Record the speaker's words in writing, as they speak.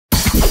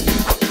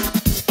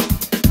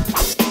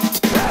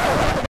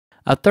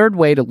A third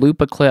way to loop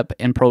a clip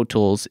in Pro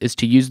Tools is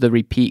to use the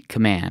repeat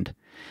command.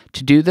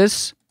 To do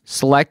this,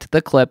 select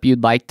the clip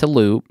you'd like to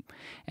loop,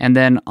 and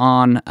then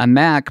on a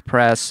Mac,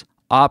 press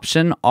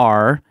Option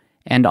R,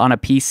 and on a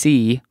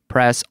PC,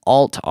 press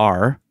Alt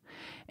R,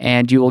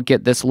 and you will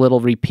get this little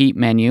repeat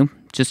menu.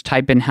 Just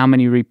type in how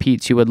many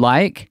repeats you would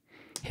like,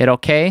 hit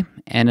OK,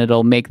 and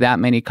it'll make that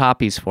many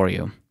copies for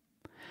you.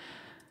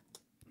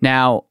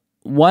 Now,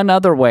 one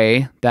other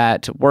way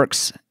that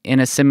works in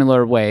a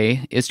similar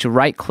way is to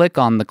right-click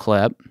on the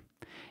clip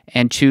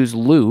and choose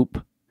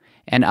Loop,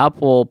 and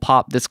up will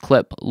pop this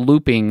clip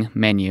looping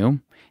menu.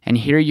 And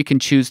here you can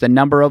choose the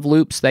number of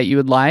loops that you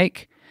would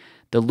like,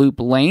 the loop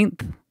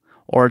length,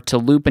 or to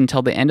loop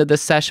until the end of the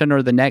session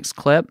or the next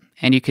clip,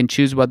 and you can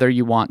choose whether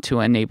you want to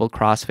enable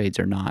crossfades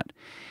or not.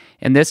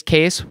 In this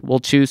case, we'll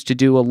choose to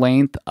do a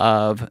length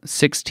of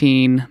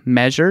 16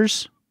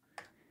 measures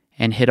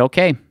and hit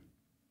OK.